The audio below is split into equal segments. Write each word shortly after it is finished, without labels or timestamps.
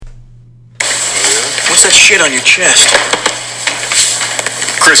What's that shit on your chest?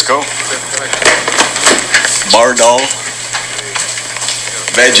 Crisco. Bardol.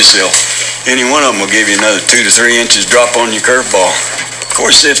 Vagisil. Any one of them will give you another 2 to 3 inches drop on your curveball. Of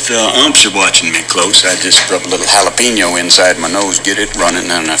course, if the umps are watching me close, I just rub a little jalapeno inside my nose, get it running,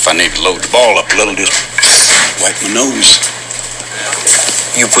 and if I need to load the ball up a little, just wipe my nose.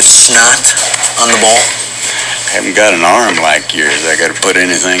 You put snot on the ball? Haven't got an arm like yours. I gotta put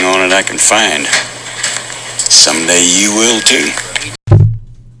anything on it I can find. Someday you will too.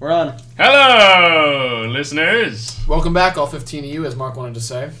 We're on. Hello, listeners. Welcome back, all 15 of you, as Mark wanted to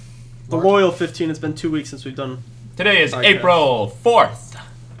say. The loyal 15. It's been 2 weeks since we've done. Today is podcast. April 4th,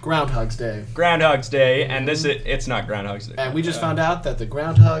 Groundhog's Day. Groundhog's Day, and it's not Groundhog's Day. And we just found out that the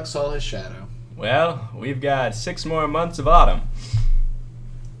groundhog saw his shadow. Well, we've got 6 more months of autumn.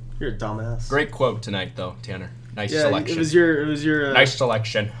 You're a dumbass. Great quote tonight, though, Tanner. Nice Yeah, selection. it was your. Nice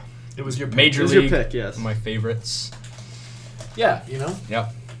selection. It was your pick. Major It was your League. pick, yes. My favorites. Yeah, you know?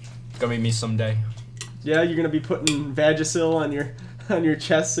 Yep. It's gonna be me someday. Yeah, you're gonna be putting Vagisil on your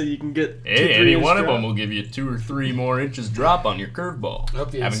chest so you can get. Hey, any one of them will give you 2 or 3 more inches drop on your curveball.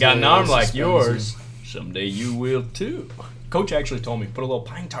 Haven't got an arm like yours. Someday you will too. Coach actually told me, put a little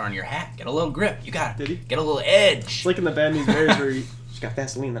pine tar on your hat. Get a little grip. You got Did he? Get a little edge. It's like in the Bad News Bears where she's got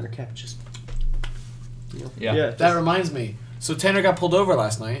Vaseline on her cap. Just. You know, Yeah. That reminds me. So Tanner got pulled over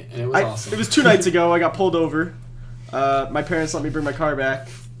last night, and it was awesome. It was 2 nights ago. I got pulled over. My parents let me bring my car back.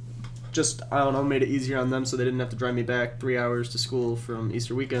 Just, I don't know, made it easier on them so they didn't have to drive me back 3 hours to school from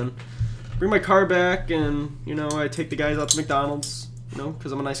Easter weekend. Bring my car back, and, I take the guys out to McDonald's,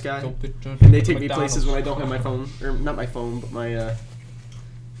 because I'm a nice guy. And they take me places when I don't have my phone. Or, not my phone, but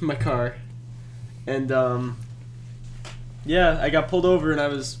my car. And, I got pulled over, and I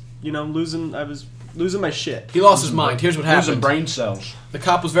was, losing my shit. He lost his mind. Here's what happened. Losing brain cells. The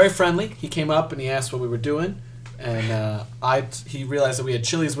cop was very friendly. He came up and he asked what we were doing, and he realized that we had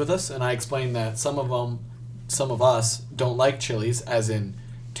Chili's with us, and I explained that some of us don't like Chili's, as in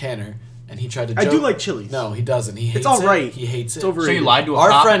Tanner, and he tried to joke. I do like Chili's. No, he doesn't. He hates It's all right. it. He hates it. It's overrated. So you lied to a Our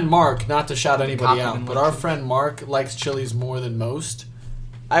cop? friend Mark, not to shout anybody Cop out, didn't but like our Chili's. friend Mark likes Chili's more than most.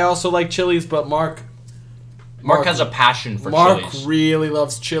 I also like Chili's, but Mark has a passion for Mark Chili's. really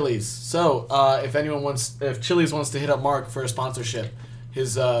loves Chili's. So, if Chili's wants to hit up Mark for a sponsorship,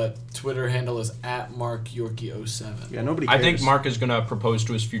 his Twitter handle is @MarkYorkie07. Yeah, nobody cares. I think Mark is gonna propose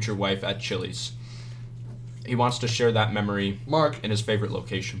to his future wife at Chili's. He wants to share that memory Mark. in his favorite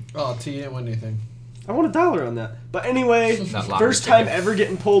location. Oh, T, you didn't win anything. I want $1 on that. But anyway, That lottery first time ticket. ever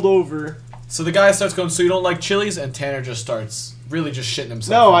getting pulled over. So the guy starts going, so you don't like Chili's? And Tanner just starts really just shitting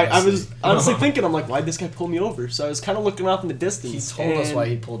himself. No, in I his was seat. honestly thinking, I'm like, why'd this guy pull me over? So I was kind of looking off in the distance. He told us and- why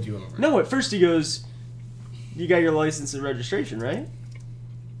he pulled you over. No, at first he goes, you got your license and registration, right?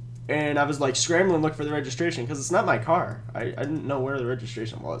 And I was like scrambling to look for the registration because it's not my car. I didn't know where the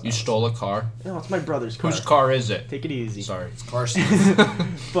registration was. You stole a car? No, it's my brother's car. Whose car is it? Take it easy. Sorry. It's Carson.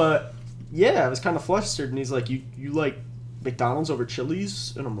 But yeah, I was kind of flustered, and he's like, you like McDonald's over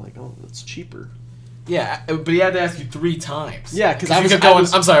Chili's? And I'm like, oh, that's cheaper. Yeah, but he had to ask you 3 times. Yeah, because you kept going,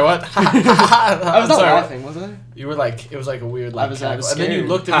 I'm sorry, what? I was not laughing, was I? You were like, it was like a weird like I was cackle. And then you scared.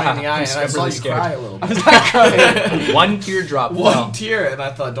 looked at me in the eye and I I'm saw you scared. cry a little bit. I was not crying. One teardrop. One fell. tear, and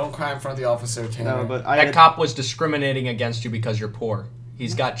I thought, don't cry in front of the officer, Tanner. No, but I That had, cop was discriminating against you because you're poor.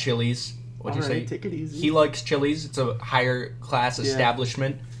 He's got Chili's. What'd you say? Alright, take it easy. He likes Chili's. It's a higher class Yeah.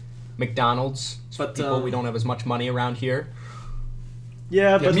 establishment. McDonald's. It's for But, people we don't have as much money around here.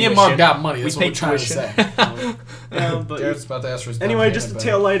 yeah, Yeah, but me and Mark got money. We That's what pay we're trying to tuition. say. yeah, but Jared's about to ask for his down anyway, payment, just the but-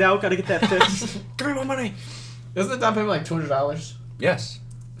 tail light out. Got to get that fixed. Give me my money. Isn't the down payment like $200? Yes.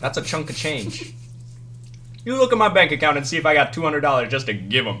 That's a chunk of change. You look at my bank account and see if I got $200 just to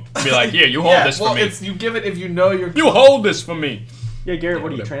give them. Be like, here, you hold Yeah, this well, for me. you give it if you know you're... You hold this for me. Yeah, Garrett, what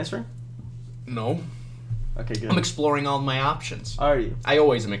are you whatever. transferring? No. Okay, good. I'm exploring all my options. Are you? I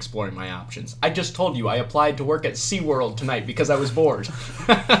always am exploring my options. I just told you I applied to work at SeaWorld tonight because I was bored.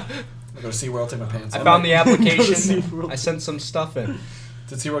 I go to SeaWorld, take my pants I off. found the Go to application. SeaWorld. I sent some stuff in.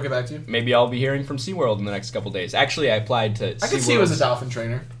 Did SeaWorld get back to you? Maybe I'll be hearing from SeaWorld in the next couple days. Actually, I applied to I could see you as a SeaWorld's- dolphin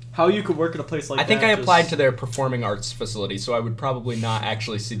trainer. How you could work at a place like I think that? I applied just- to their performing arts facility, so I would probably not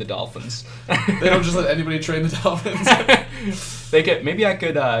actually see the dolphins. They don't just let anybody train the dolphins. They could. Maybe I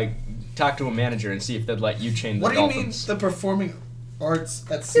could talk to a manager and see if they'd let you chain the What do you mean dolphins. the performing arts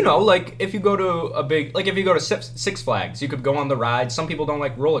at SeaWorld? You know, like if you go to a big, like if you go to Six Flags, you could go on the ride. Some people don't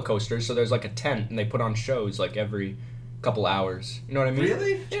like roller coasters, so there's like a tent and they put on shows like every couple hours. You know what I mean?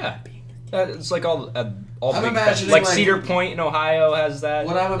 Really? Yeah. It's like all I'm big imagining, like like- Cedar Point in Ohio has that.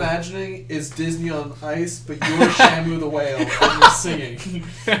 What I'm imagining is Disney on Ice, but you're Shamu the whale and you're singing.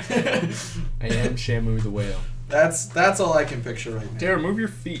 I am Shamu the whale. That's all I can picture right now. Dare, move your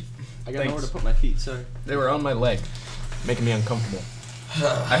feet. I got nowhere to put my feet, sorry. They were on my leg, making me uncomfortable.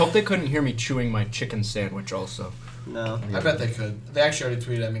 I hope they couldn't hear me chewing my chicken sandwich also. No. I bet they could. They actually already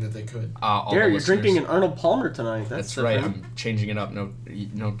tweeted at me that they could. All Dare, the you're listeners. drinking an Arnold Palmer tonight. That's different. right. I'm changing it up.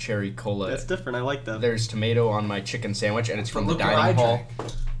 No cherry cola. That's different. I like that. There's tomato on my chicken sandwich, and it's from the Look what I dining hall.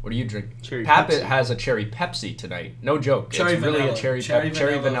 drank. What are you drinking? Cherry Pap Pepsi. has a cherry Pepsi tonight. No joke. Cherry it's really vanilla. a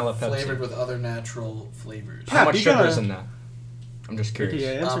cherry vanilla Pepsi. flavored with other natural flavors. How much you sugar gotta- is in that? I'm just curious. Yeah,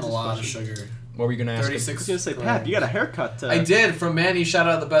 answer A this lot of question. sugar. What were you gonna ask? 36. I was gonna say, Pat, you got a haircut. I did from Manny. Shout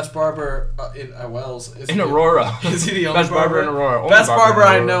out the best barber in Wells. Is In he- Aurora. Is he the only Best barber in Aurora. Only Best barber in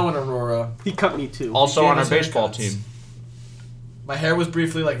I Aurora. know in Aurora. He cut me too. Also He gave on our us baseball haircuts. team. My hair was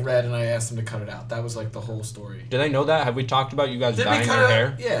briefly like red, and I asked him to cut it out. That was like the whole story. Do they know that? Have we talked about you guys Did we dyeing cut your it?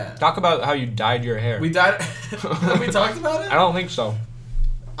 hair? Yeah. Talk about how you dyed your hair. We dyed. Have we talked about it? I don't think so.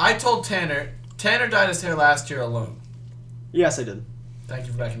 I told Tanner. Tanner dyed his hair last year alone. Yes, I did. Thank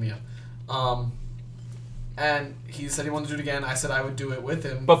you for backing me up. And he said he wanted to do it again. I said I would do it with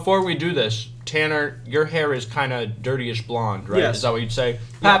him. Before we do this, Tanner, your hair is kind of dirtyish blonde, right? Yes. Is that what you'd say?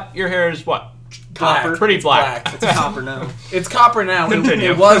 Pap, your hair is what? Copper. Pretty black. It's a copper now. It's copper now.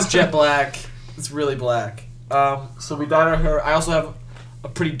 Continue. It was jet black. It's really black. So we dyed our hair. I also have a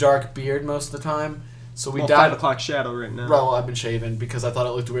pretty dark beard most of the time. So we Well, dyed. 5 o'clock shadow right now. Well, I've been shaving because I thought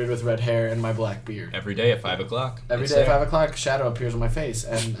it looked weird with red hair and my black beard. Every day at 5 o'clock. Every It's day at there. 5 o'clock, shadow appears on my face,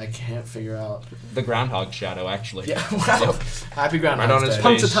 and I can't figure out. The groundhog shadow, actually. Yeah, wow. Happy Groundhog's Right on his Day.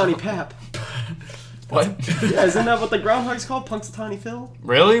 face. Punxsutawney Pap. What? Yeah, isn't that what the groundhog's called? Punxsutawney Phil?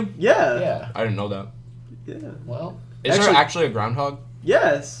 Really? Yeah. Yeah. I didn't know that. Yeah. Well. Is Actually- there actually a groundhog?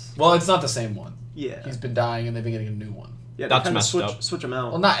 Yes. Well, it's not the same one. Yeah. He's been dying, and they've been getting a new one. Yeah, That's they kinda messed up. switch him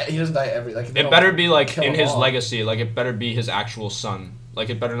out. Well, not he doesn't die every like. they It don't better be like kill in them his all. legacy. Like it better be his actual son.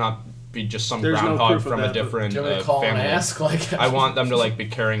 Like it better not be just some There's no groundhog proof of from that, a but different Do you want me to call family. and ask? Like, I want them to like be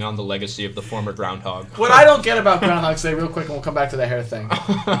carrying on the legacy of the former groundhog. What I don't get about Groundhog's Day, real quick, and we'll come back to the hair thing.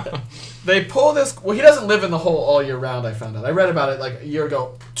 They pull this. Well, he doesn't live in the hole all year round. I found out. I read about it like a year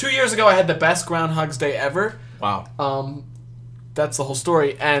ago. 2 years ago, I had the best Groundhog's Day ever. Wow. That's the whole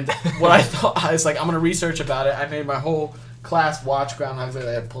story. And what I thought, I was like, I'm gonna research about it. I made my whole class watch Groundhog's Day.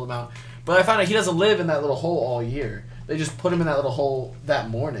 I had to pull him out. But I found out he doesn't live in that little hole all year. They just put him in that little hole that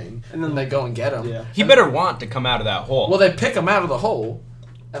morning, and then they go and get him. Yeah. He better want to come out of that hole. Well, they pick him out of the hole,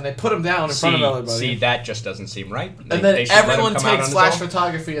 and they put him down in front of everybody. See, that just doesn't seem right. They- And then they should let him everyone come out takes on his flash own.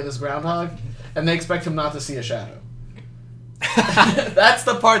 photography of this groundhog, and they expect him not to see a shadow. That's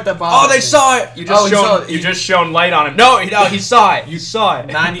the part that bothers Oh, they me. saw it. You just Oh, he saw shown. it. You just shown light on him. No, he saw it. You saw it.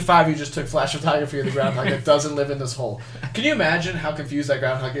 95, you just took flash photography of the groundhog that doesn't live in this hole. Can you imagine how confused that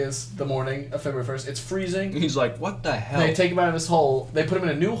groundhog is the morning of February 1st? It's freezing. He's like, what the hell? They take him out of his hole. They put him in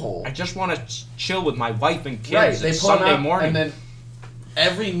a new hole. I just want to chill with my wife and kids. Right, they It's pull Sunday him out, morning. and then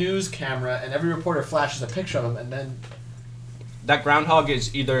every news camera and every reporter flashes a picture of him, and then That groundhog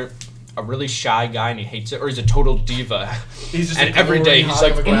is either a really shy guy and he hates it, or he's a total diva. he's just And a every day glory he's hog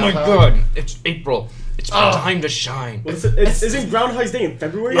like, of a oh my groundhog. god, it's April. It's my time to shine. Isn't Groundhog's Day in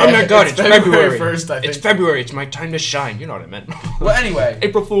February? Oh my god, it's February. 1st, I think. It's February. It's my time to shine. You know what I meant. Well, anyway,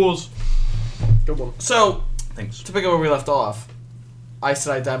 April Fools. Good one. so Thanks. to pick up where we left off, I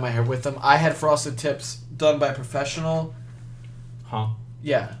said I dyed my hair with them. I had frosted tips done by a professional. Huh?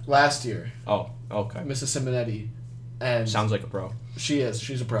 Yeah, last year, Oh, okay. Mrs. Simonetti, and Sounds like a pro. she is.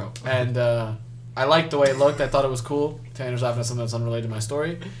 She's a pro, and I liked the way it looked. I thought it was cool. Tanner's laughing at something that's unrelated to my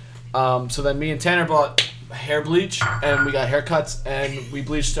story. So then me and Tanner bought hair bleach, and we got haircuts, and we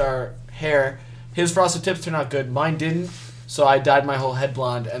bleached our hair. His frosted tips turned out good. Mine didn't, so I dyed my whole head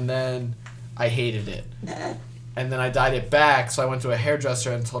blonde, and then I hated it. And then I dyed it back, so I went to a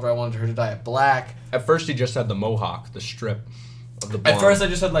hairdresser and told her I wanted her to dye it black. At first, he just had the mohawk, the strip of the blonde. At first, I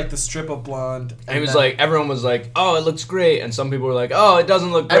just had like the strip of blonde. and he was then like, everyone was like, oh, it looks great. And some people were like, oh, it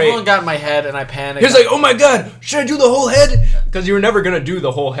doesn't look great. everyone got in my head, and I panicked. He was like, oh my god, should I do the whole head? Because you were never going to do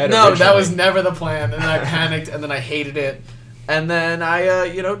the whole head No, that originally. was never the plan. And then I panicked, and then I hated it. And then I,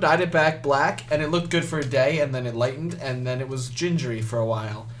 dyed it back black, and it looked good for a day, and then it lightened, and then it was gingery for a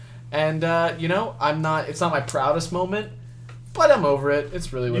while. And, it's not my proudest moment, but I'm over it.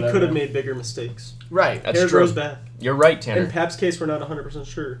 It's really You whatever. could have made bigger mistakes. Right. That's Hair true. grows back. You're right, Tanner. In Pap's case, we're not 100%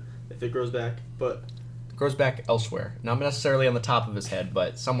 sure if it grows back, but It grows back elsewhere. Not necessarily on the top of his head,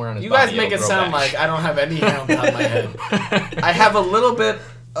 but somewhere on his You body. guys make it'll it grow sound back. like I don't have any hair on top of my head. I have a little bit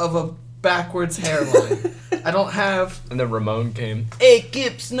of a backwards hairline. I don't have. And then Ramon came. Hey,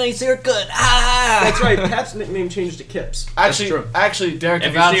 Kips, nice haircut. Ah! That's right. Pap's nickname changed to Kips. Actually, Derek.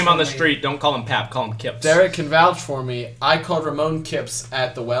 If you see him on the street, don't call him Pap. Call him Kips. Derek can vouch for me. I called Ramon Kips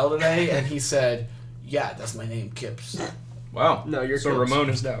at the well today, and he said, "Yeah, that's my name, Kips." Wow. No, you're so Kips. Ramon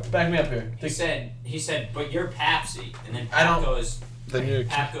is now. Back me up here. He said, but you're Papsy, and then I don't-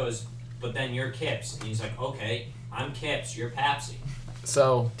 Pap goes, but then you're Kips, and he's like, okay, I'm Kips, you're Papsy.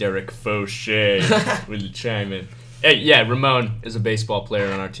 So Derek Fauché will chime in. Hey, yeah, Ramon is a baseball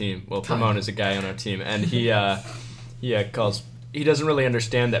player on our team. Well, Ramon is a guy on our team, and he doesn't really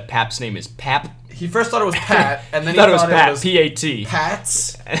understand that Pap's name is Pap. he first thought it was Pat, and then He thought it was Pat. Pat, P-A-T.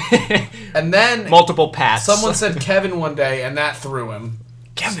 Pats, and then Multiple Pats. someone said Kevin one day, and that threw him.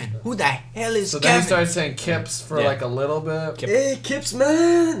 Kevin, who the hell is So Kevin? then he started saying Kips for Yeah. like a little bit. Kip. Hey, Kips,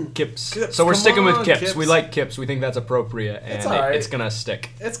 man. Kips. Kips, So we're come sticking with on, Kips. Kips. We like Kips. We think that's appropriate, and It's alright. it's gonna stick.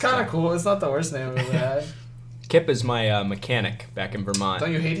 It's kind of cool. It's not the worst name I've ever had. Kip is my mechanic back in Vermont.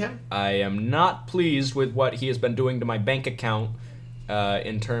 Don't you hate him? I am not pleased with what he has been doing to my bank account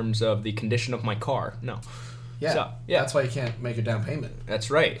in terms of the condition of my car. No. Yeah. So, yeah. That's why you can't make a down payment. That's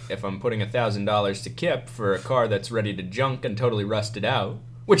right. If I'm putting $1,000 to Kip for a car that's ready to junk and totally rusted out,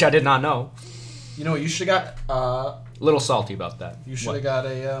 which I did not know, You know what? You should have got. a little salty about that. You should What? have got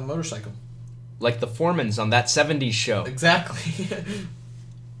a motorcycle. Like the Foremans on that 70s show. Exactly.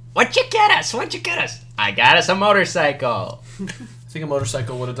 What'd you get us? What'd you get us? I got us a motorcycle. I think a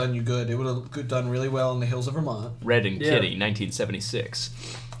motorcycle would have done you good. It would have done really well in the hills of Vermont. Red and Yeah. Kitty, 1976.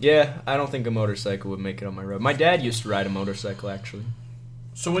 Yeah, I don't think a motorcycle would make it on my road. My dad used to ride a motorcycle, actually.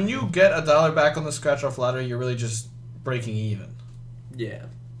 So when you get $1 back on the scratch-off lottery, you're really just breaking even. Yeah.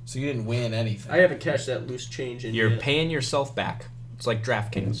 So you didn't win anything. I haven't cashed that loose change in You're yet. paying yourself back. It's like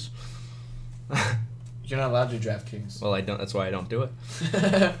DraftKings. You're not allowed to do DraftKings. Well, I don't. That's why I don't do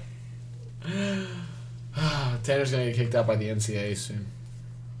it. Tanner's gonna get kicked out by the NCAA soon.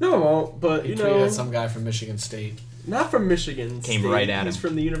 No, I won't. But, He you tweeted know, at some guy from Michigan State. not from Michigan. Came State. right at He's him.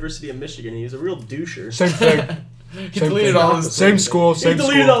 from the University of Michigan. He's a real doucher. Same thing. He deleted all his Same tweets. school. He Same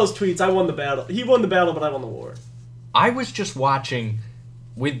deleted school. all his tweets. I won the battle. He won the battle, but I won the war. I was just watching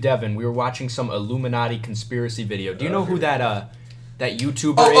with Devin. We were watching some Illuminati conspiracy video. Do you know who that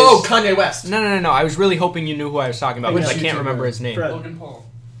YouTuber is? Oh, Kanye West. No. I was really hoping you knew who I was talking about Which because I can't YouTuber? remember his name. Fred. Logan Paul.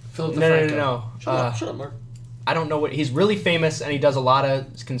 Philip No. DeFranco. Shut up, Mark. I don't know what he's really famous and he does a lot of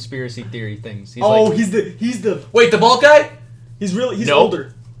conspiracy theory things. He's Oh, like, he's the Wait, the bald guy? he's Nope.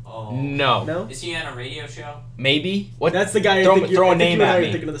 older. Oh. no, No, Is he on a radio show? maybe what? that's the guy. Throw- I think throw a I think name you and at I are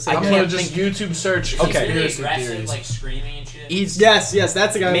me. thinking of the I same. I'm guy. gonna can't just think- YouTube search Is he Okay. really conspiracy aggressive, theories. like screaming and shit? He's Yes,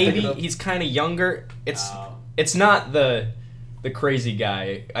 that's the guy. I'm maybe thinking of. he's kind of younger. It's Oh. it's not the crazy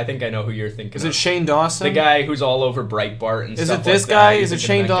guy. I think I know who you're thinking Is of. it Shane Dawson? The guy who's all over Breitbart and Is stuff it this like that. guy? He's Is it thinking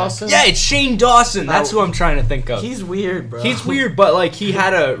Shane of that guy. Dawson? Yeah, it's Shane Dawson. That's Oh. who I'm trying to think of. He's weird, bro. He's weird, but like he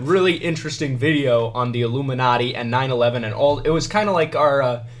had a really interesting video on the Illuminati and 9/11 and all. It was kind of like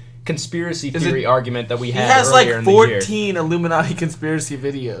our conspiracy Is theory it- argument that we He had has earlier like in the year. 14 Illuminati conspiracy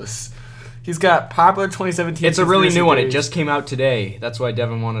videos. He's got popular 2017. It's a really conspiracy new one. It theories. just came out today. That's why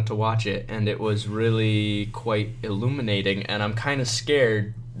Devin wanted to watch it, and it was really quite illuminating. And I'm kind of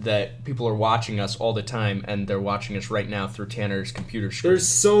scared that people are watching us all the time, and they're watching us right now through Tanner's computer screen. There's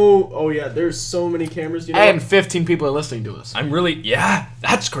so many cameras. You know, And 15 people are listening to us. Yeah,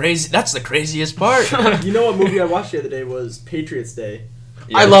 that's crazy. That's the craziest part. you know what movie I watched the other day was Patriots Day.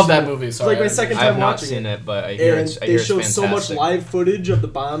 I love that movie. Sorry, like my second I have time not watching seen it. it, but I hear And it's. I they hear it's show so much fantastic. live footage of the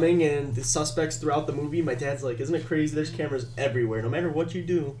bombing and the suspects throughout the movie. My dad's like, "Isn't it crazy? There's cameras everywhere. No matter what you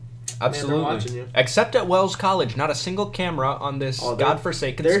do, Absolutely. watching you. Except at Wells College, not a single camera on this Oh, they're-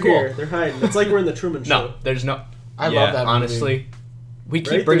 godforsaken they're school. here. They're hiding. It's like we're in the Truman Show." No, there's no. I yeah, love that movie. honestly. We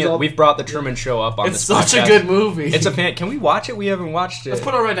keep Right? bringing. There's all- We've brought the Truman Show up on It's this such podcast. a good movie. It's a fan. Can we watch it? We haven't watched it. Let's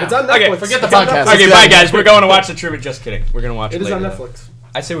put it right now. It's on Okay, Netflix. forget the It's on podcast. Netflix. Okay, Let's bye do it. guys. We're going to watch the Truman. Just kidding. We're gonna watch it. It is later, on though. Netflix.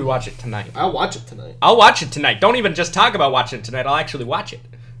 I say we watch it tonight. I'll watch it tonight. I'll watch it tonight. Don't even just talk about watching it tonight. I'll actually watch it.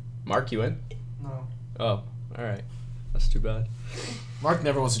 Mark, you in? No. Oh, all right. That's too bad. Mark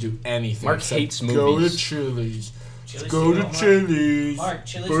never wants to do anything. Mark except hates Go to movies. Chili's. Chili's Go to to go, Mark? Chili's. Mark,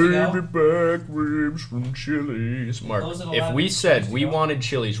 Chili's to go? back ribs from Chili's. Mark, Close at if 11, we said Chili's we to go? wanted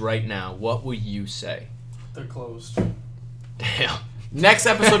Chili's right now, what would you say? They're closed. Damn. Next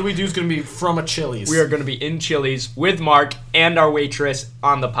episode we do is going to be from a Chili's. We are going to be in Chili's with Mark and our waitress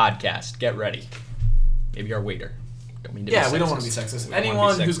on the podcast. Get ready. Maybe our waiter. Don't mean to Yeah, be we don't want to be sexist. sexist. We don't wanna be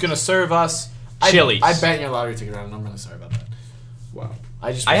Anyone who's sexist. going to serve us Chili's. I bet your lottery ticket out, and I'm really sorry about that. Wow.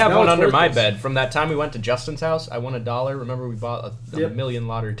 I have Now one it's under my worthless. bed. From that time we went to Justin's house, I won $1. Remember we bought a Yep. million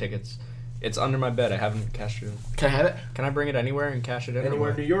lottery tickets. It's under my bed. I haven't cashed it in. Can I have it? Can I bring it anywhere and cash it in?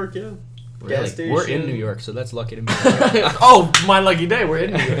 Anywhere in New York, yeah. Really? Gas station. We're in New York, so that's lucky to me. Oh, my lucky day. We're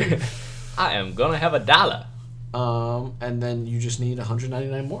in New York. I am gonna have $1. And then you just need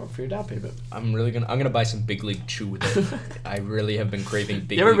 $199 more for your down payment. I'm gonna buy some Big League Chew with it. I really have been craving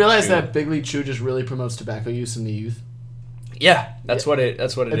Big You ever League realize Chew. that Big League Chew just really promotes tobacco use in the youth? Yeah, that's what it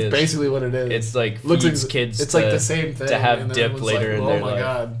It's is. basically what it is. It's like Looks feeds like- kids. it's to, like the same thing, to have and then dip it's later like, in oh their my life.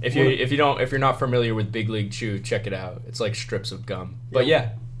 God. If you're not familiar with Big League Chew, check it out. It's like strips of gum. But yeah,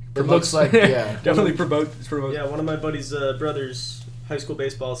 It looks like, yeah. definitely promote. Yeah, one of my buddy's brothers, high school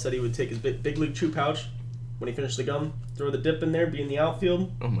baseball, said he would take his big league chew pouch when he finished the gum, throw the dip in there, be in the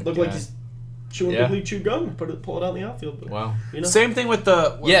outfield, Oh my look God. like he's chewing Yeah. big league chew gum, pull it out in the outfield. But, Wow. you know, Same thing with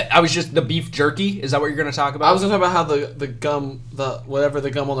the... Yeah, I was just the beef jerky. Is that what you're gonna talk about? I was going to talk about how the gum, whatever the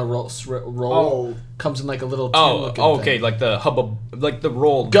gum on the roll Oh. comes in like a little tin Oh, looking okay, thing. like the hubbub, like the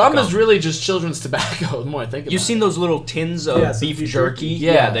rolled Gum is really just children's tobacco, the more I think about You've seen it. those little tins of Yeah, some beef beef jerky? jerky.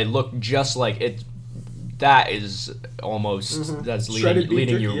 Yeah. They look just like it. That is almost that's Shredded beef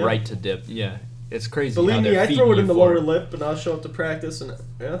leading jerky, you yeah. right to dip. Yeah, it's crazy. believe how me, they're I feeding throw it you in the for lower lip, and I'll show up to practice, and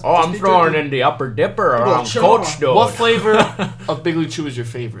yeah, Oh, just I'm beef throwing jerky. in the upper dipper around chaw. Coach Dude. What flavor of Big League Chew is your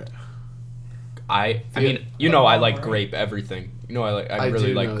favorite? I mean, I like grape everything. I really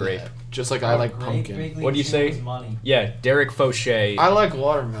do like know grape. that. Just like I like pumpkin. What do you say? Money. Yeah, Derek Fauché I like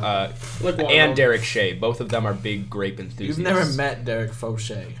watermelon. Like and watermelon. Derek Shea. Both of them are big grape enthusiasts. You've never met Derek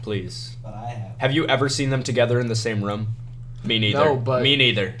Fauché. Please. But I have. Have you ever seen them together in the same room? Me neither. No, but- Me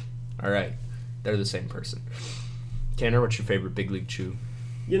neither. All right. They're the same person. Tanner, what's your favorite Big League Chew?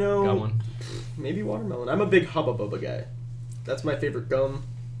 You know, Got one? maybe watermelon. I'm a big Hubba Bubba guy. That's my favorite gum.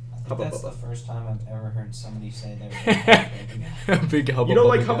 I think Hubba that's Bubba. the first time I've ever heard somebody say they're Big Hubba You don't Bubba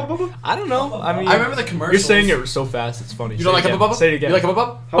like guy. Hubba Bubba? I don't know. I mean, I remember the commercials. You're saying it so fast. It's funny. You don't like Say it Hubba again. Bubba? Say it again. You like Hubba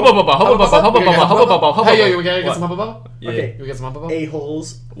Bubba? Hubba Bubba. Hubba Bubba. Hubba We gotta Bubba. get Hubba Bubba. Hubba Hey, yo, Bubba. we gotta get What? some Hubba Bubba? Yeah. Okay. You get some Hubba Bubba?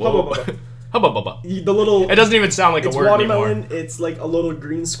 A-holes. Whoa. Hubba Bubba. Hubba Bubba. The little... It doesn't even sound like It's a word watermelon. anymore. It's like a little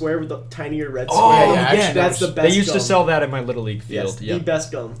green square with a tinier red Oh, square. yeah, actually, that's the best They used gum. to sell that in my Little League field. Yes, Yeah. the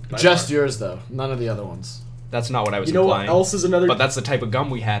best gum. by Just far. yours, though. None of the other ones. That's not what I was You know implying. what else is another... But that's the type of gum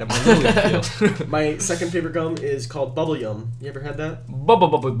we had at my Little League field. My second favorite gum is called Bubble Yum. You ever had that?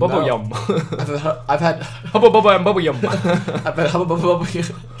 Bubba Bubba Bubba No. Yum. I've had Hubba Bubba and Bubba Yum. I've had Hubba Bubba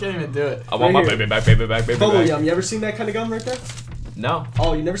Bubba. Can't even do it. I want my Right here. baby back, baby back, baby Bubble back. Yum. You ever seen that kind of gum right there? No.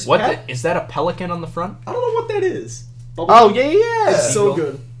 Oh, you never seen What that? is that? A pelican on the front? I don't know what that is. Bubble Oh, Yum. yeah. It's so Eagle.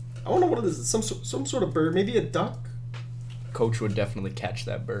 good. I don't know what it is. It's some sort of bird. Maybe a duck? Coach would definitely catch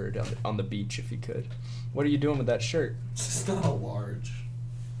that bird on the beach if he could. What are you doing with that shirt? It's not a large.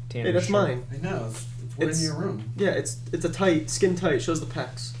 Tanner's Hey, that's shirt. mine. I know. We're It's- in your room. Yeah, it's a tight, skin tight. Shows the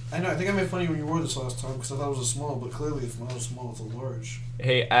pecs. I know. I think I made fun of you when you wore this last time because I thought it was a small, but clearly if mine was small, it's a large.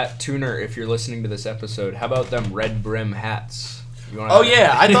 Hey, at Tuner, if you're listening to this episode, how about them red brim hats? You wanna- Oh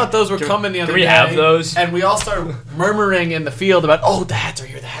yeah, I thought those were Can- coming the other can we day. have those? And we all started murmuring in the field about, oh, the hats are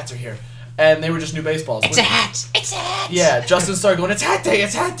here, the hats are here, and they were just new baseballs. It's a hat. It's a hat. Yeah, Justin started going, it's hat day,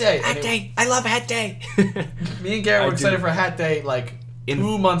 it's hat day. Hat And day. I love hat day. me and Garrett I were excited do. for hat day like In-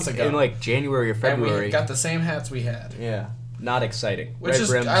 2 months ago. In like January or and February. we got the same hats we had. Yeah. Not exciting. Which Red is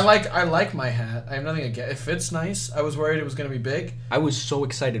brims. I like my hat. I have nothing against. It fits nice. I was worried it was gonna be big. I was so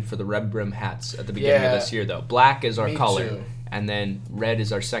excited for the red brim hats at the beginning Yeah. of this year, though. Black is our Me color, too. and then red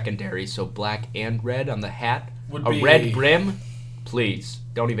is our secondary. So black and red on the hat. Would a be- red brim, please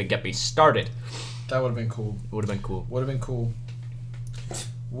don't even get me started. That would have been cool. It would have been cool. Would have been cool.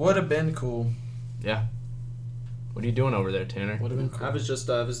 Would have been cool. Yeah. What are you doing over there, Tanner? Would have been cool. I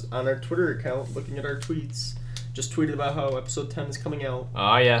was on our Twitter account looking at our tweets. Just tweeted about how episode 10 is coming out.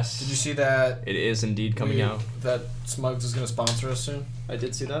 Ah, yes. Did you see that? It is indeed coming out. That Smugs is gonna sponsor us soon. I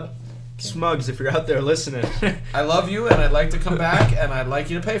did see that. Smugs, if you're out there listening, I love you, and I'd like to come back, and I'd like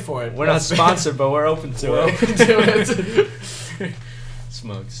you to pay for it. we're not sponsored, but we're open to We're it. open to it.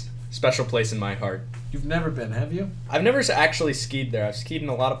 Smugs, special place in my heart. You've never been, have you? I've never actually skied there. I've skied in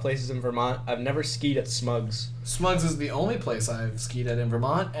a lot of places in Vermont. I've never skied at Smugs. Smugs is the only place I've skied at in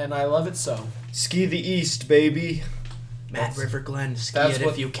Vermont, and I love it so. Ski the East, baby. Mad That's- River Glen, ski That's it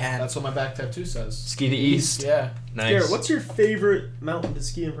what if you can. That's what my back tattoo says. Ski the East. Yeah. Nice. Garrett, what's your favorite mountain to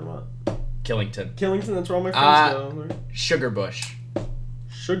ski in Vermont? Killington? Killington, that's where all my friends go. Right? Sugar Bush.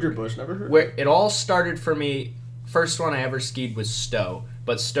 Sugar Bush, never heard Where it all started for me, first one I ever skied was Stowe.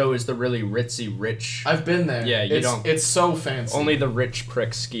 But Stowe is the really ritzy, rich... I've been there. Yeah, you don't- It's so fancy. Only the rich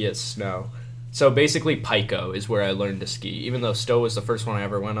pricks ski at Snow. So basically Pico is where I learned to ski. Even though Stowe was the first one I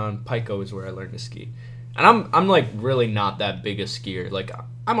ever went on, Pico is where I learned to ski. And I'm like really not that big a skier. Like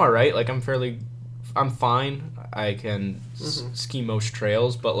I'm alright, like I'm fine. I can ski most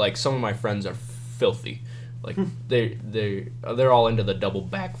trails, but like some of my friends are filthy. Like they're all into the double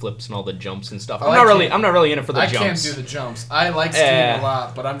backflips and all the jumps and stuff. I'm not really in it for the jumps. I can't do the jumps. I like skiing a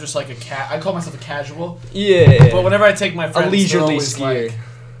lot, but I'm just like I call myself a casual. Yeah. But whenever I take my friends, a leisurely they're always skier. like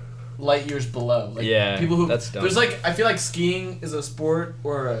light years below. Like, Yeah, people who that's dumb. there's like I feel like skiing is a sport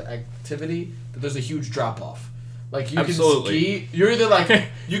or an activity that there's a huge drop off. Like you Absolutely. can ski, you're either like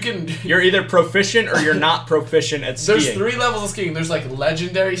you can. You're either proficient or you're not proficient at skiing. There's 3 levels of skiing. There's like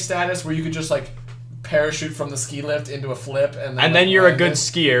legendary status where you could just like parachute from the ski lift into a flip, and then you're a good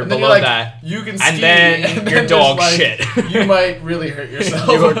skier and then below you're like, that. You can ski, And then and you're there's, dog like, shit. You might really hurt yourself.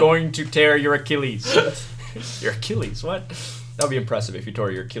 You are going to tear your Achilles. Your Achilles? What? That would be impressive if you tore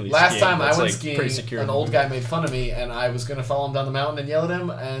your Achilles. Last skiing. time That's, I went like, pretty skiing, secure. an old guy made fun of me, and I was gonna follow him down the mountain and yell at him,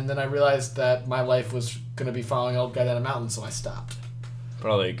 and then I realized that my life was gonna be following an old guy down a mountain, so I stopped.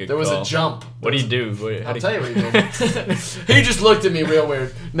 Probably a good There was call. a jump. What do you do? I'll tell you what he did. He just looked at me real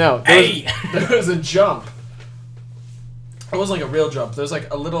weird. No, there was a jump. It wasn't like a real jump. There was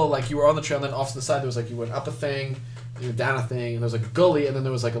like a little, like you were on the trail, and then off to the side there was like you went up a thing, and you were down a thing, and there was like a gully, and then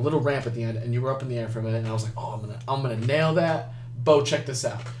there was like a little ramp at the end, and you were up in the air for a minute, and I was like, oh, I'm gonna nail that. Bo, check this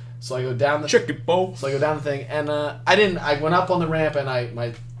out. So I go down the Check it, Bo. So I go down the thing, and I went up on the ramp, and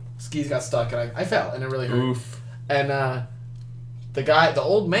my skis got stuck, and I fell, and it really hurt. Oof. And the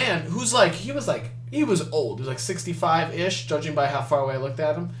old man, who's like, he was old. He was like 65-ish, judging by how far away I looked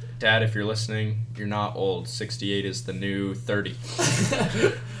at him. Dad, if you're listening, you're not old. 68 is the new 30.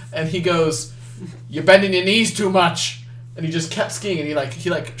 And he goes, "You're bending your knees too much." And he just kept skiing, and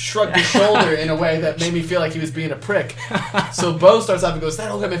he shrugged his shoulder in a way that made me feel like he was being a prick. So Bo starts up and goes, "That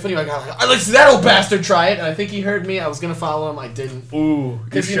old guy made fun of you." I'd like to see that old bastard try it. And I think he heard me. I was gonna follow him. I didn't. Ooh,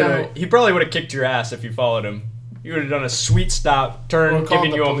 you know, he probably would have kicked your ass if you followed him. You would have done a sweet stop, turn, Or called giving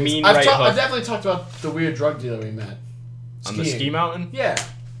the you a police. mean I've right hook. I've definitely talked about the weird drug dealer we met. On the Skiing. ski mountain? Yeah.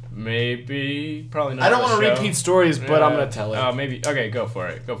 Maybe, probably not. I don't want want to repeat stories, but I'm gonna tell it. Oh, maybe. Okay, go for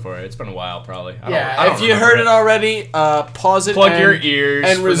it. It's been a while, probably. I Yeah, if you remember heard it already, pause it. Plug and, your ears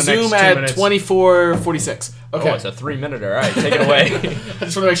and for the resume next 2 at minutes. 24:46. Okay. Oh, it's a 3-minute. All right, take it away. I just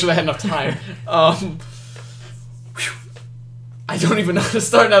want to make sure I had enough time. I don't even know how to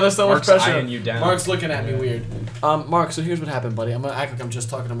start now. There's so Mark's much pressure. eyeing you down. Mark's looking at me weird. Mark, so here's what happened, buddy. I'm gonna act like I'm just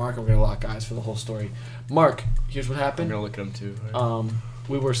talking to Mark. I'm gonna lock eyes for the whole story. Mark, here's what I'm happened. gonna look at him too.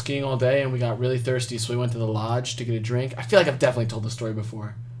 We were skiing all day and we got really thirsty, so we went to the lodge to get a drink. I feel like I've definitely told this story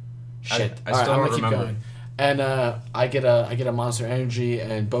before. Shit. I All right, still I'm don't gonna keep remember. going. And I get a Monster Energy,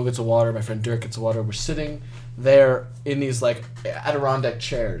 and Bo gets a water. My friend Dirk gets a water. We're sitting there in these like Adirondack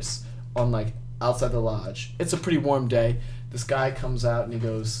chairs on like outside the lodge. It's a pretty warm day. This guy comes out and he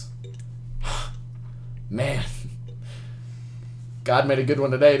goes, "Man, God made a good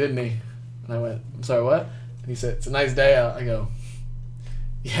one today, didn't he?" And I went, "I'm sorry, what?" And he said, "It's a nice day out." I go,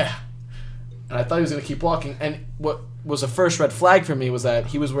 "Yeah." And I thought he was going to keep walking. And what was a first red flag for me was that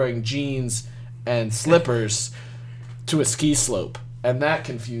he was wearing jeans and slippers to a ski slope. And that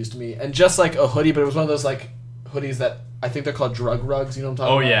confused me. And just like a hoodie, but it was one of those like hoodies that I think they're called drug rugs. You know what I'm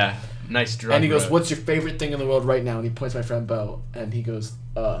talking about? Oh yeah, nice drug. And he goes, rug. "What's your favorite thing in the world right now?" And he points to my friend Bo. And he goes,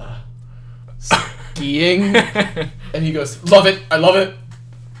 skiing. And he goes, "Love it. I love it."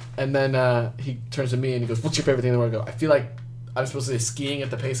 And then he turns to me and he goes, "What's your favorite thing in the world?" I go, "I feel like I'm supposed to say skiing at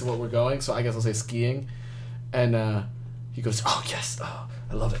the pace of what we're going, so I guess I'll say skiing." And he goes, "Oh, yes. Oh,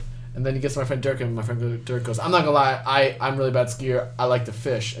 I love it." And then he gets to my friend Dirk, and my friend Dirk goes, "I'm not gonna lie, I'm really bad skier. I like to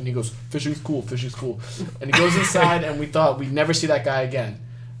fish." And he goes, "Fishing's cool, fishing's cool." And he goes inside, and we thought we'd never see that guy again.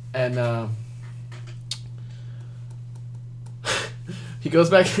 And he goes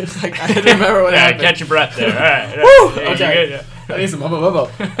back. Like, I didn't remember what happened. Catch your breath there. All right. Woo! Yeah, you Okay. good? Yeah. I need some bubble.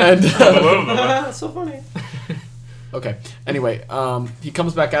 And That's so funny. okay. Anyway, he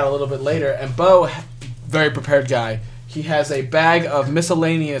comes back out a little bit later, and Bo, very prepared guy, he has a bag of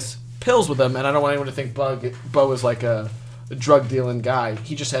miscellaneous pills with him, and I don't want anyone to think Bo is like a drug dealing guy.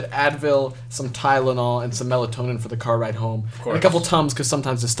 He just had Advil, some Tylenol, and some melatonin for the car ride home, and a couple Tums because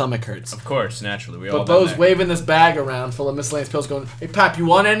sometimes his stomach hurts. Of course, naturally, we all. But done Bo's that. waving this bag around full of miscellaneous pills, going, "Hey, Pap, you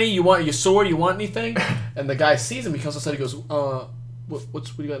want any? You sore? You want anything?" And the guy sees him. He comes outside. He goes, what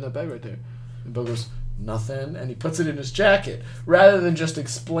do you got in that bag right there?" And Bo goes, "Nothing," and he puts it in his jacket rather than just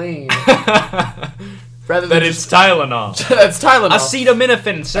explain. Rather than That it's Tylenol. that's Tylenol.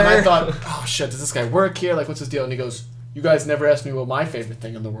 Acetaminophen, sir. And I thought, oh shit, does this guy work here? Like, what's his deal? And he goes, "You guys never asked me what my favorite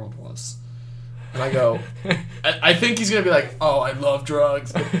thing in the world was." And I go, I think he's gonna be like, "Oh, I love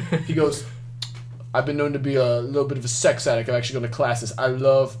drugs." But he goes, "I've been known to be a little bit of a sex addict. I've actually gone to classes. I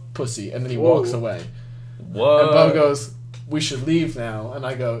love pussy." And then he walks away. Whoa. And Bo goes, "We should leave now." And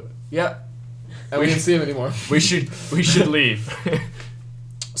I go, "Yeah." and we didn't see him anymore. We should leave.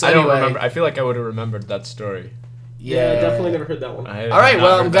 So I don't anyway, remember. I feel like I would have remembered that story. Yeah, definitely never heard that one. All right,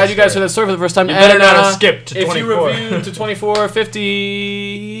 well, I'm glad you guys heard that story for the first time. You better not have And, skipped to if 24. you reviewed to 24,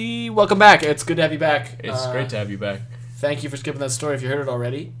 50, welcome back. It's good to have you back. It's great to have you back. Thank you for skipping that story if you heard it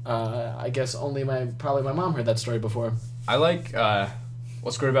already. I guess only probably my mom heard that story before. I like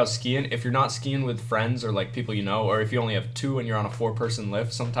what's great about skiing. If you're not skiing with friends or like people you know, or if you only have two and you're on a 4-person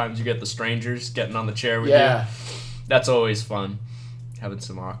lift, sometimes you get the strangers getting on the chair with Yeah. you. That's always fun. Having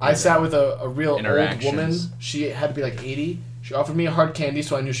some awkward. I sat with a real old interactions. woman. She had to be like 80. She offered me a hard candy,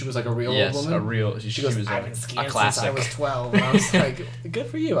 so I knew she was like a real yes, old woman. a real. She goes, was I've been skiing a since classic. I was 12. And I was like, good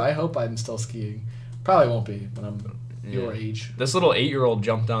for you. I hope I'm still skiing. Probably won't be when I'm your age. This little 8-year-old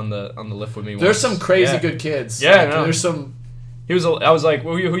jumped on the lift with me. There's once. some crazy Yeah. good kids. Yeah, Like, I know. There's some. I was like,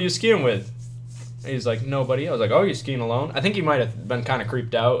 who you skiing with? He's like, nobody. I was like, oh, you're skiing alone? I think he might have been kind of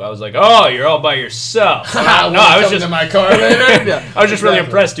creeped out. I was like, oh, you're all by yourself. I was just in my car later. Yeah, I was just really exactly.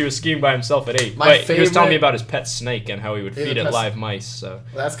 impressed he was skiing by himself at 8. My But he was telling me favorite- about his pet snake and how he would Yeah, feed the it pet- live mice. So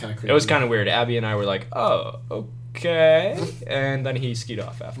Well, that's kind of creepy. it was kind of weird. Abby and I were like, oh, okay. And then he skied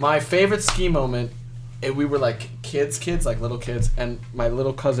off after. My favorite ski moment, we were like kids, like little kids, and my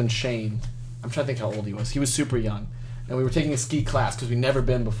little cousin Shane, I'm trying to think how old he was. He was super young. And we were taking a ski class because we'd never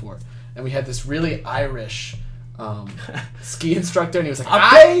been before. And we had this really Irish ski instructor, and he was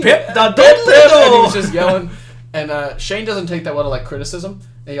like, Pip the and he Doodle! was just yelling. And Shane doesn't take that well to like criticism,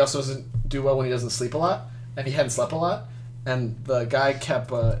 and he also doesn't do well when he doesn't sleep a lot, and he hadn't slept a lot. And the guy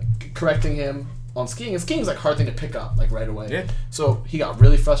kept correcting him on skiing, and skiing is like a hard thing to pick up like right away. Yeah. So he got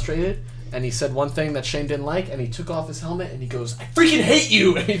really frustrated, and he said one thing that Shane didn't like, and he took off his helmet, and he goes, "I freaking hate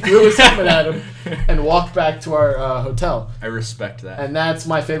you!" And he threw his helmet at him, and walked back to our hotel. I respect that. And that's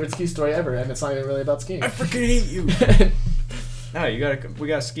my favorite ski story ever, and it's not even really about skiing. I freaking hate you. No, we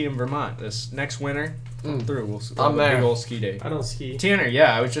gotta ski in Vermont this next winter. Come through. We'll I'm have a there. big old ski day. I don't ski. Tanner,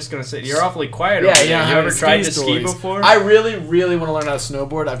 yeah, I was just gonna say you're awfully quiet. Yeah, over there. yeah. You ever tried to ski before? I really, really want to learn how to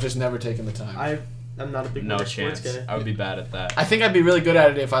snowboard. I've just never taken the time. I'm not a big no winter chance. sports guy. I would be bad at that. I think I'd be really good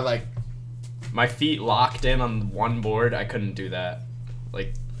at it if I like. My feet locked in on one board. I couldn't do that.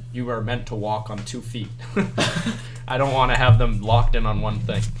 Like you are meant to walk on 2 feet. I don't want to have them locked in on one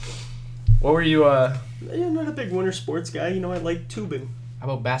thing. What were you? Yeah, I'm not a big winter sports guy. You know, I like tubing. How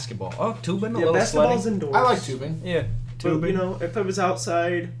about basketball? Oh, tubing, a Yeah, little basketball's sledding. indoors. I like tubing. Yeah, But, tubing. you know, if I was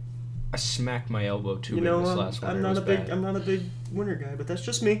outside, I smacked my elbow tubing you know, this last winter. I'm It not was a big, bad. I'm not a big winter guy. But that's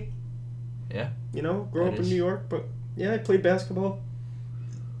just me. Yeah. You know, grow That up in is. New York, but yeah, I played basketball.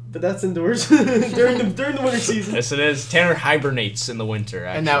 But that's indoors during the winter season. Yes, it is. Tanner hibernates in the winter.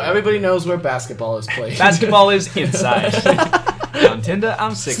 Actually. And now everybody knows where basketball is played. Basketball is inside. On Tinder,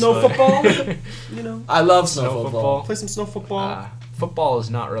 I'm 6 Snow foot. football. You know, I love Snow snow football. football. play some snow football. Football is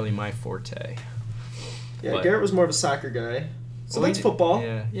not really my forte. Yeah, but- Garrett was more of a soccer guy. So Well, that's we- football.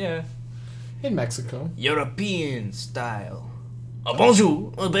 Yeah. In Mexico. European style.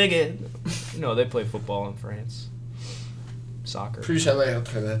 Bonjour, baguette. No, they play football in France. Soccer. Puis j'allais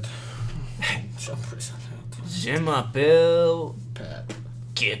entre that. Je m'appelle Pat.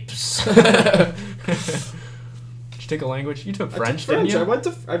 Gibbs. Did you take a language? You took French, I took didn't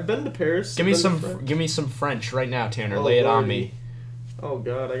you? I've been to Paris. Give me I've been to some. Fran- Give me some French right now, Tanner. Oh, Lay it on lordy. me. Oh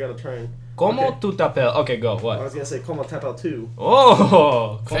God, I gotta try and. Comment Okay. tu t'appelles? Okay, go. I What? was gonna say comment t'appelles too.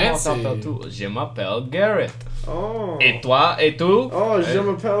 Oh, comment Fancy. t'appelles-tu? Je m'appelle Garrett. Oh. Et toi? Et tu? Oh, je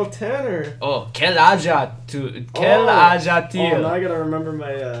m'appelle Tanner. Oh, quel âge as-tu? Quel Oh. âge as-tu? Oh, now I gotta remember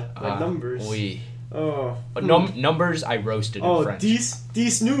my Ah, numbers. Oui. Oh. Numbers I roasted in Oh, French. D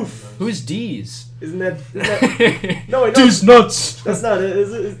snoof. Who's D's? Isn't that No, wait, no. D's nuts. That's not it.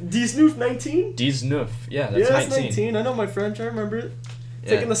 Is it D snoof 19? D's neuf. Yeah, Yeah, that's that's 19. 19. I know my French. I remember it. Yeah.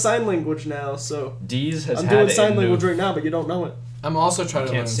 Taking the sign language now, so D's has I'm had doing it sign in language neuf. right now, but you don't know it. I'm also trying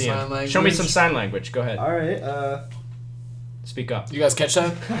to learn Can't see sign him. language. Show me some sign language. Go ahead. All right. Speak up. You guys catch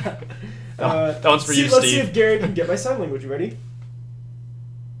that? That one's for you, Let's see Steve. if Gary can get my sign language. You ready?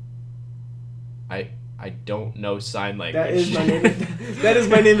 I don't know sign language. That is my name. That is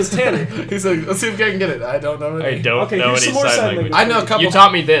my name is Tanner. He's like, let's see if I can get it. I don't know. I don't Okay, know here's any some more sign sign language. language. I know a couple. You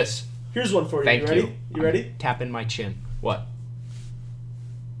taught me this. Here's one for you. Thank you ready? you. You ready? Tapping my chin. What?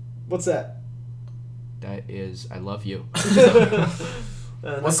 What's that? That is I love you. What's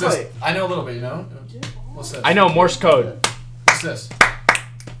not this? quite. I know a little bit, you know? What's this? I know Morse code. What's this?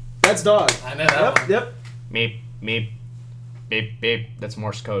 That's dog. I know that Yep. one. Yep. Meep meep beep beep. That's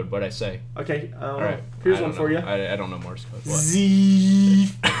Morse code. What'd I say? Okay. All right. Here's I one don't for know. you. I don't know Morse code. What? Z.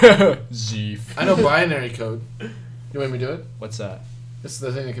 Zeef. I know binary code. You want me to do it? What's that? It's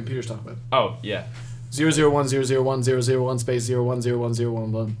the thing that computers talk about. Oh yeah. 001001001 space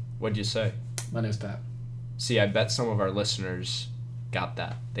 01010111. What'd you say? My name's Pat. See, I bet some of our listeners got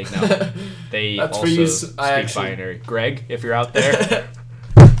that. They know. They That's for also you, speak actually- binary. Greg, if you're out there,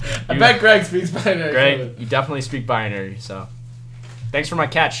 I bet Greg speaks binary. Greg, you definitely speak binary. So, thanks for my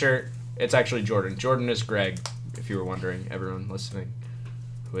cat shirt. It's actually Jordan. Jordan is Greg, if you were wondering. Everyone listening,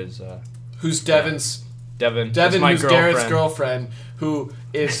 who is Who's Devin's? Devin? Devin, is my who's Garrett's girlfriend, who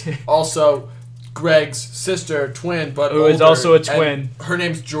is also Greg's sister, twin, but Who is older, also a and twin. Her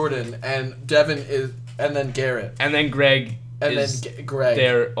name's Jordan, and Devin is, and then Garrett, And then Greg and is then Greg.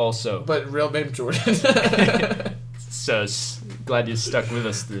 there also. But real name Jordan. So glad you stuck with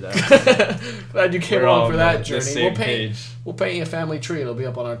us through that. Glad you came We're all along for on that the journey. same page. We'll paint you a family tree. It'll be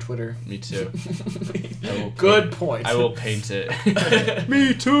up on our Twitter. Me too. Good point. I will paint it.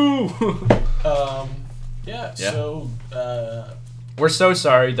 Me too. Yeah. Yeah. So. We're so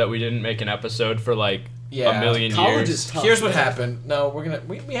sorry that we didn't make an episode for like Yeah. a million College years. is tough. Here's what man. happened. No,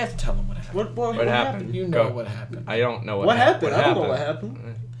 we have to tell them what happened. What happened? You know Go. what happened. I don't know What happened? I don't know what happened.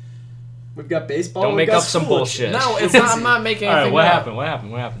 We've got baseball. Don't we've make got up some school. bullshit. No, it's not. I'm not making All anything right, what up. happened? What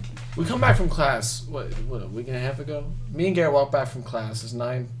happened? What happened? We come back from class. What a week and a half ago? Me and Garrett walked back from class. It's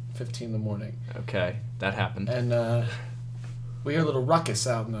 9:15 in the morning, Okay, that happened. and we hear a little ruckus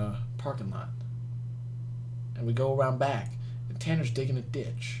out in the parking lot. And we go around back, and Tanner's digging a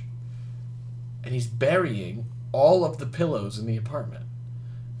ditch, and he's burying all of the pillows in the apartment.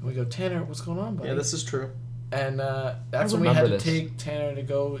 And we go, Tanner, what's going on, buddy? Yeah, this is true. And that's when we had remember to this. take Tanner to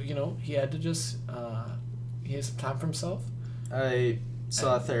go. You know, he had to just he had some time for himself. I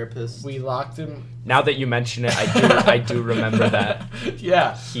saw a therapist. We locked him. Now that you mention it, I do remember that.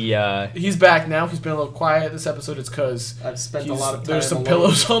 Yeah. He He's back now. He's been a little quiet this episode. It's because I've spent a lot of time. there's some alone.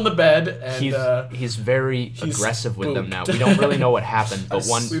 pillows on the bed, and he's very he's aggressive with them now. spooked. We don't really know what happened, but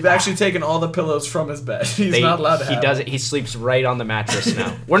one we've actually taken all the pillows from his bed. He's not allowed to he have does them. it. He sleeps right on the mattress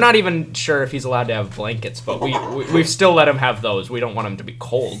now. We're not even sure if he's allowed to have blankets, but we've still let him have those. We don't want him to be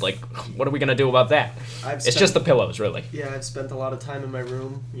cold. Like, what are we gonna do about that? I've It's spent- just the pillows, really. Yeah, I've spent a lot of time in my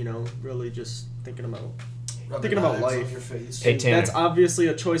room. You know, really just thinking about. Rubbing Thinking about knives life. on your face. Hey, Tanner. That's obviously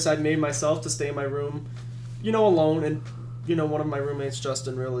a choice I'd made myself to stay in my room, you know, alone. And you know, one of my roommates,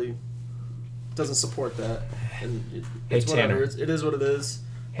 Justin, really doesn't support that. And it's Hey, whatever. Tanner. It is what it is.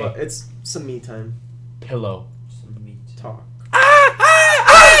 Hey. But it's some me time. Pillow. Talk.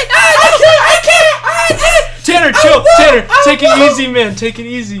 Tanner, chill. Tanner, take it easy, man. Take it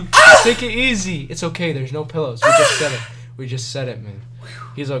easy. Take it easy. It's okay. There's no pillows. We just said it. We just said it, man.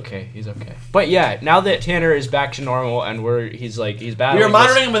 He's okay. He's okay. But yeah, now that Tanner is back to normal and he's battling We were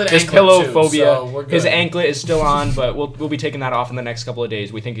monitoring him with an this anklet, pillow too, phobia. so we're good. His anklet is still on, but we'll be taking that off in the next couple of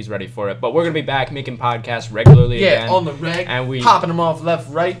days. We think he's ready for it. But we're gonna be back making podcasts regularly Yeah, again. on the reg, and we popping them off left,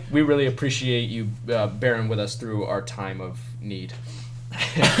 right. we really appreciate you bearing with us through our time of need.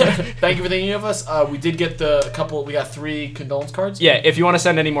 Thank you for thinking of us. We did get we got 3 condolence cards. Yeah, if you want to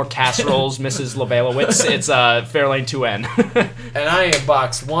send any more casseroles, Mrs. Lavalowitz, it's Fairlane 2N. And I am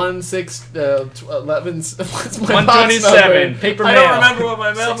box 11. What's my 127, box number? paper I mail. don't remember what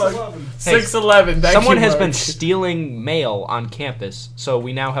my mail box. 611. Thank Someone you, has Mark. been stealing mail on campus, so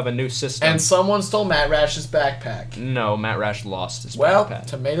we now have a new system. And someone stole Matt Rash's backpack. No, Matt Rash lost his Well, backpack.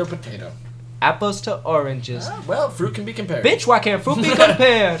 tomato, potato. Apples to oranges. Well, fruit can be compared. Bitch, why can't fruit be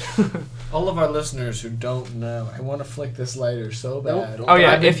compared? All of our listeners who don't know, I want to flick this lighter so bad. Oh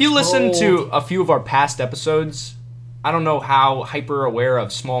yeah, I've been if you listen to told- a few of our past episodes, I don't know how hyper aware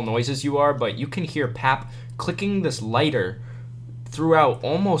of small noises you are, but you can hear Pap clicking this lighter throughout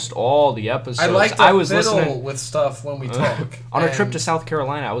almost all the episodes. I like to I was fiddle listening with stuff when we talk. on a trip And to South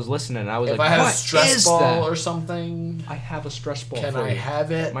Carolina. I was listening, and I was if like, I had "What a stress is ball that?" or something, I have a stress ball. can for I you.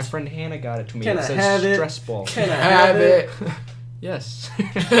 have it? My friend Hannah got it to me. Can It I says have it? stress ball. Can I have it? Yes.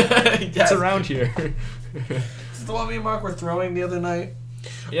 Yes. It's around here. This is the one me and Mark were throwing the other night.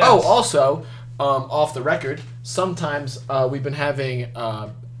 Yes. Oh, also, off the record, sometimes we've been having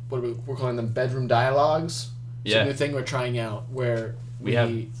we're calling them bedroom dialogues. It's Yeah. a new thing we're trying out where we have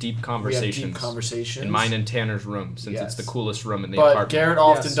deep we have conversations. deep conversations. In mine and Tanner's room, since Yes. it's the coolest room in the But apartment. Garrett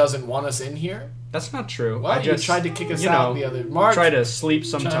often Yes. doesn't want us in here. That's not true. Well, I you just tried to kick us you out know, the other. Mark, try to sleep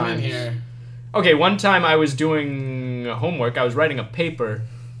chime sometimes. in here. Okay, one time I was doing homework. I was writing a paper,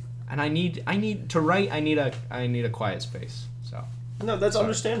 and I need to write. I need a quiet space. So No, that's Sorry.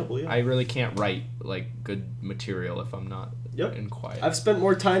 understandable. Yeah. I really can't write like good material if I'm not Yep. in quiet. I've spent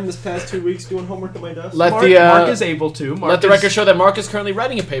more time this past 2 weeks doing homework at my desk. Let Mark, the Mark is able to. Mark let the is- record show that Mark is currently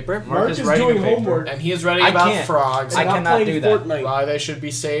writing a paper, Mark is is writing doing a paper. homework. and he is writing I about can't. frogs, I and I'm cannot playing do that. Fortnite. why they should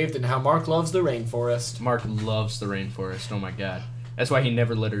be saved, and how Mark loves the rainforest. Mark loves the rainforest. Oh my god, that's why he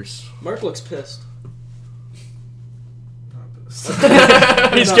never litters. Mark looks pissed.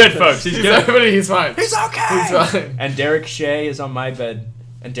 He's good, folks. He's good. He's fine. He's okay. He's fine. And Derek Shea is on my bed.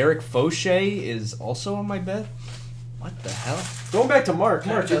 And Derek Fauché is also on my bed. What the hell? Going back to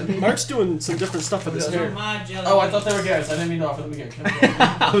Mark's doing some different stuff with his Those are hair. my jelly Oh, I thought beans. they were Garrett's. I didn't mean to offer them again. Can I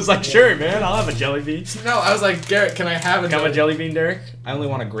go? I was like, sure, man. I'll have a jelly bean. No, I was like, Garrett, can I have a Can I have a jelly bean, Derek? I only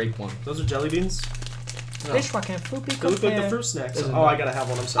want a grape one. Those are jelly beans? No. They look like the fruit snacks. Isn't Oh, it? I gotta have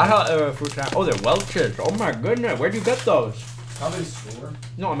one. I'm I sorry. had fruit snack. Oh, they're Welch's. Oh my goodness. Where'd you get those? Probably store.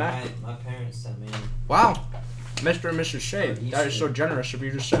 No, I'm at. My parents sent me. Wow. Mr. and Mrs. Shea, that is so generous of you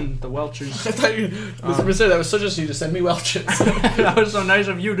to send the Welch's. I thought you, Mr. Mister, that was so just you to send me Welch's. That was so nice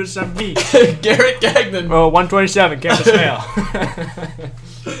of you to send me. Garrett Gagnon. Oh, 127, campus mail.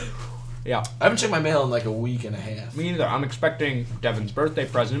 Yeah. I haven't checked my mail in like a week and a half. Me neither. I'm expecting Devin's birthday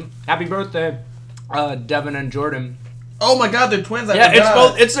present. Happy birthday, Devin and Jordan. Oh my God, they're twins. I Yeah,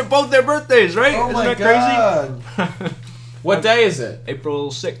 forgot. it's both their birthdays, right? Oh Isn't my that God. crazy? What day is it? April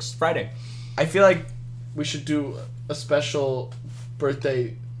 6th, Friday. I feel like we should do a special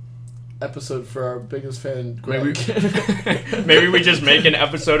birthday episode for our biggest fan, Greg. Maybe we just make an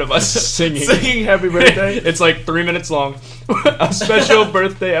episode of us singing. Singing happy birthday. It's like 3 minutes long. A special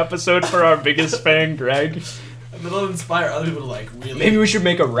birthday episode for our biggest fan, Greg. And it'll inspire other people to like really. Maybe we should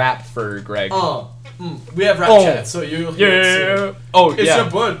make a rap for Greg. We have rap Oh. chat, so you'll hear it soon. Yeah. Oh, It's yeah.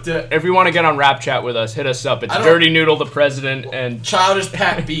 your birthday. If you want to get on Rap Chat with us, hit us up. It's I don't- Dirty Noodle the President, and Childish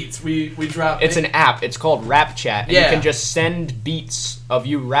Pat Beats. We drop. it's an app. It's called Rap Chat, and Yeah. you can just send beats of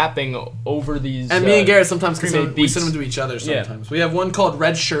you rapping over these. And me and Garrett sometimes pre-made we beats. send them to each other. Yeah. Sometimes we have one called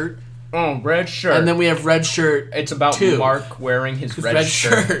Red Shirt, Red Shirt. and then we have Red Shirt. it's about 2. Mark wearing his red, red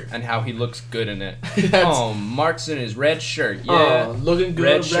shirt, shirt. and how he looks good in it. That's- Oh, Mark's in his red shirt. Yeah, Oh, looking good.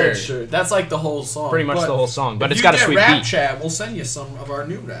 Red Red, shirt. shirt. That's like the whole song. pretty much But the whole song, but if it's you got a get sweet Rap beat. Chat, we'll send you some of our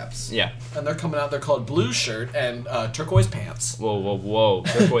new raps. Yeah. And they're coming out. They're called Blue Shirt and Turquoise Pants. Whoa!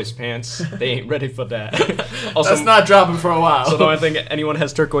 Turquoise pants. They ain't ready for that. Also, That's not dropping for a while. so the only thing anyone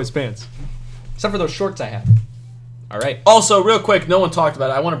has turquoise pants, except for those shorts I have. All right. Also, real quick, no one talked about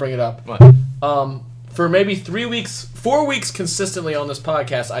it. I want to bring it up. What? For maybe 4 weeks consistently on this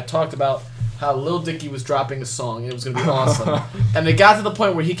podcast, I talked about how Lil Dicky was dropping a song and it was going to be awesome. And it got to the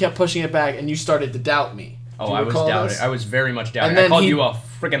point where he kept pushing it back and you started to doubt me. Oh, Do you I was recall doubting. this? I was very much doubting. And I then called he- you a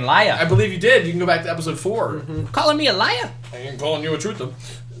freaking liar. I believe you did. You can go back to episode 4. calling me a liar. I ain't calling you a truther.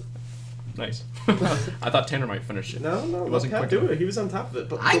 Nice. I thought Tanner might finish it. No, He let wasn't Pat quick do enough. it. He was on top of it.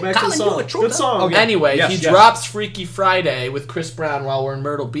 But I'm go back to the calling you song. a truther. Good song. Okay. Anyway, Yes, he yes. drops Freaky Friday with Chris Brown while we're in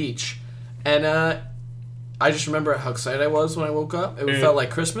Myrtle Beach. And I just remember how excited I was when I woke up. It felt like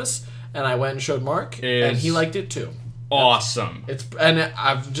Christmas. And I went and showed Mark. And Is- he liked it too. Awesome. And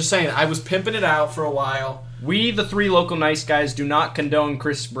I'm just saying, I was pimping it out for a while. We, the 3 local nice guys, do not condone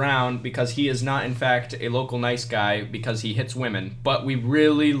Chris Brown because he is not, in fact, a local nice guy because he hits women. But we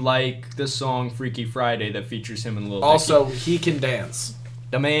really like the song Freaky Friday that features him and Lil Dicky. Also, he can dance.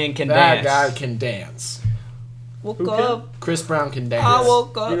 The man can That dance. guy can dance. Woke Who up, Chris Brown can dance. I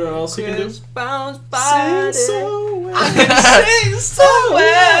woke up. You know what else he can do? Chris Brown's Sing body. so well. Sing so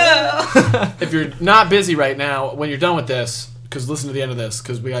well. If you're not busy right now, when you're done with this, because listen to the end of this,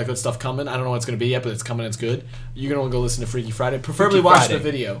 because we got good stuff coming. I don't know what it's going to be yet, but it's coming. It's good. You're going to want to go listen to Freaky Friday. Preferably Freaky watch Friday. the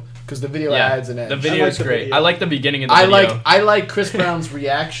video, because the video Yeah, adds an edge. the video is the great. video. I like the beginning of the video. I like Chris Brown's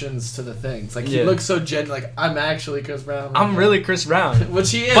reactions to the things. Like he Yeah. looks so genuine. Like I'm actually Chris Brown. I'm really Chris Brown.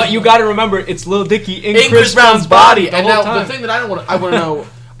 which he is. But you got to remember, it's Lil Dicky in in Chris Brown's body. The And whole now time. the thing that I want to know,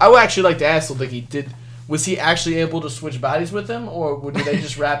 I would actually like to ask Lil Dicky, was he actually able to switch bodies with him, or were they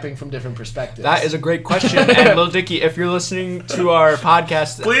just rapping from different perspectives? That is a great question. And Lil Dicky, if you're listening to our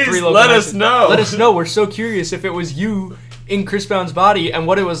podcast, Please 3 Local let Nice- us know. Let us know. We're so curious if it was you in Chris Brown's body and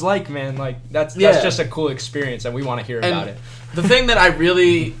what it was like, man. Like that's Yeah. just a cool experience, and we want to hear about it. The thing that I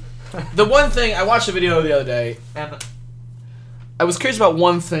really, the one thing I watched a video the other day, and I was curious about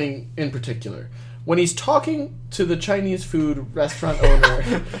one thing in particular. When he's talking to the Chinese food restaurant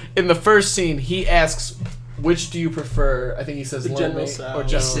owner, in the first scene, he asks, "Which do you prefer?" I think he says The Lin General Mei Tso's. or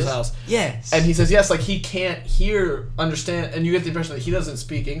General Tso's. Yes. And he says yes, like he can't understand, and you get the impression that he doesn't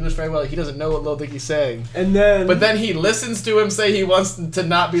speak English very well. He doesn't know what Lil Dicky's saying. And then, But then he listens to him say he wants to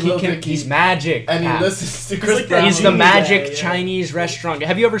not be Lil Dicky, he's magic. and he Pat. listens to Chris like Brown. that He's the Genie magic guy, yeah. Chinese restaurant.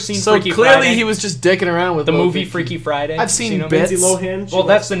 Have you ever seen So Freaky clearly Friday? he was just dicking around with the Lil movie Dicky. Freaky Friday. I've seen Seen 'em? bits. Lindsay Lohan. she Well,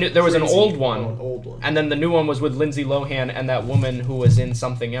 that's went the new, there was an crazy. old one. Oh, an old one. And then the new one was with Lindsay Lohan and that woman who was in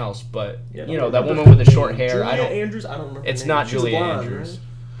something else. But Yeah, you I know don't that remember woman with the her short name. hair. I Julia don't. Andrews. I don't remember. It's her not name. She's a Julia blonde, Andrews. right?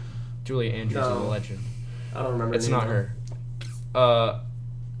 Julia Andrews is No. a legend. I don't remember. It's her name not though. her.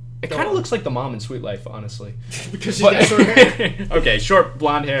 It kind of looks like the mom in Sweet Life, honestly. because she's But- got short hair. okay, short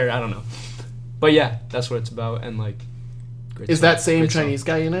blonde hair. I don't know. But yeah, that's what it's about. And like, Great Is song. that same Great song. Chinese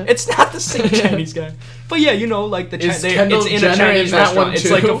guy in it? It's not the same Chinese guy, but yeah, you know, like the Is Kendall it's in Jenner a Chinese in that restaurant. one It's too?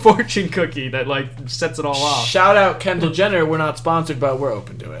 like a fortune cookie that like sets it all off. Shout out Kendall Jenner. We're not sponsored, but we're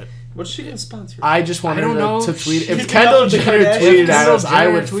open to it. What's she getting sponsored? I just wanted I don't know. to tweet. Keeping If Kendall up with the Jenner Kardashians. tweeted If at Kendall us, I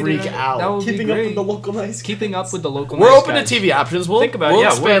would Jenner tweeted freak at us, out. that would be Keeping up great. with the local nice. Keeping up with the local. We're nice open guys. to TV options. We'll Think about it. we'll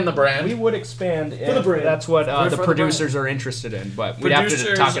Yeah, expand the brand. We would expand For the if brand. that's what For the the producers are interested in, but we'd have to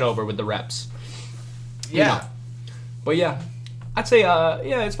Producers- talk it over with the reps. yeah. know. But yeah, I'd say yeah,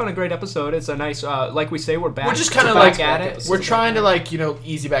 it's been a great episode. It's a nice like we say, we're back. We're just kind of back like at it. We're trying to like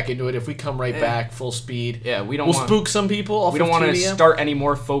easy back into it. If we come right back full speed, Yeah, we don't we'll want spook some people. All we don't want to 15 a.m. start any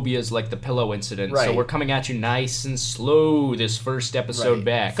more phobias like the pillow incident. So Right. we're coming at you nice and slow this first episode Right.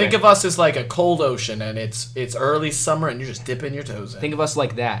 back. Think of us as like a cold ocean, and it's early summer, and you're just dipping your toes in. Think of us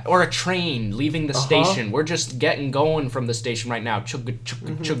like that, or a train leaving the station. We're just getting going from the station right now. Chugga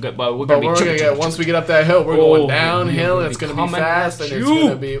chugga chugga. But we're but gonna we're be gonna chugga, get chugga, once chugga. we get up that hill, we're Oh, going downhill, we're and it's gonna be coming fast, at and it's you.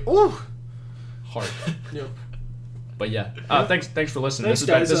 gonna be ooh. hard. Yeah. But yeah, thanks for listening. Thanks,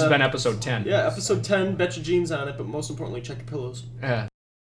 This has guys. been episode 10. Yeah, episode 10. Bet your jeans on it, but most importantly, check your pillows. Yeah.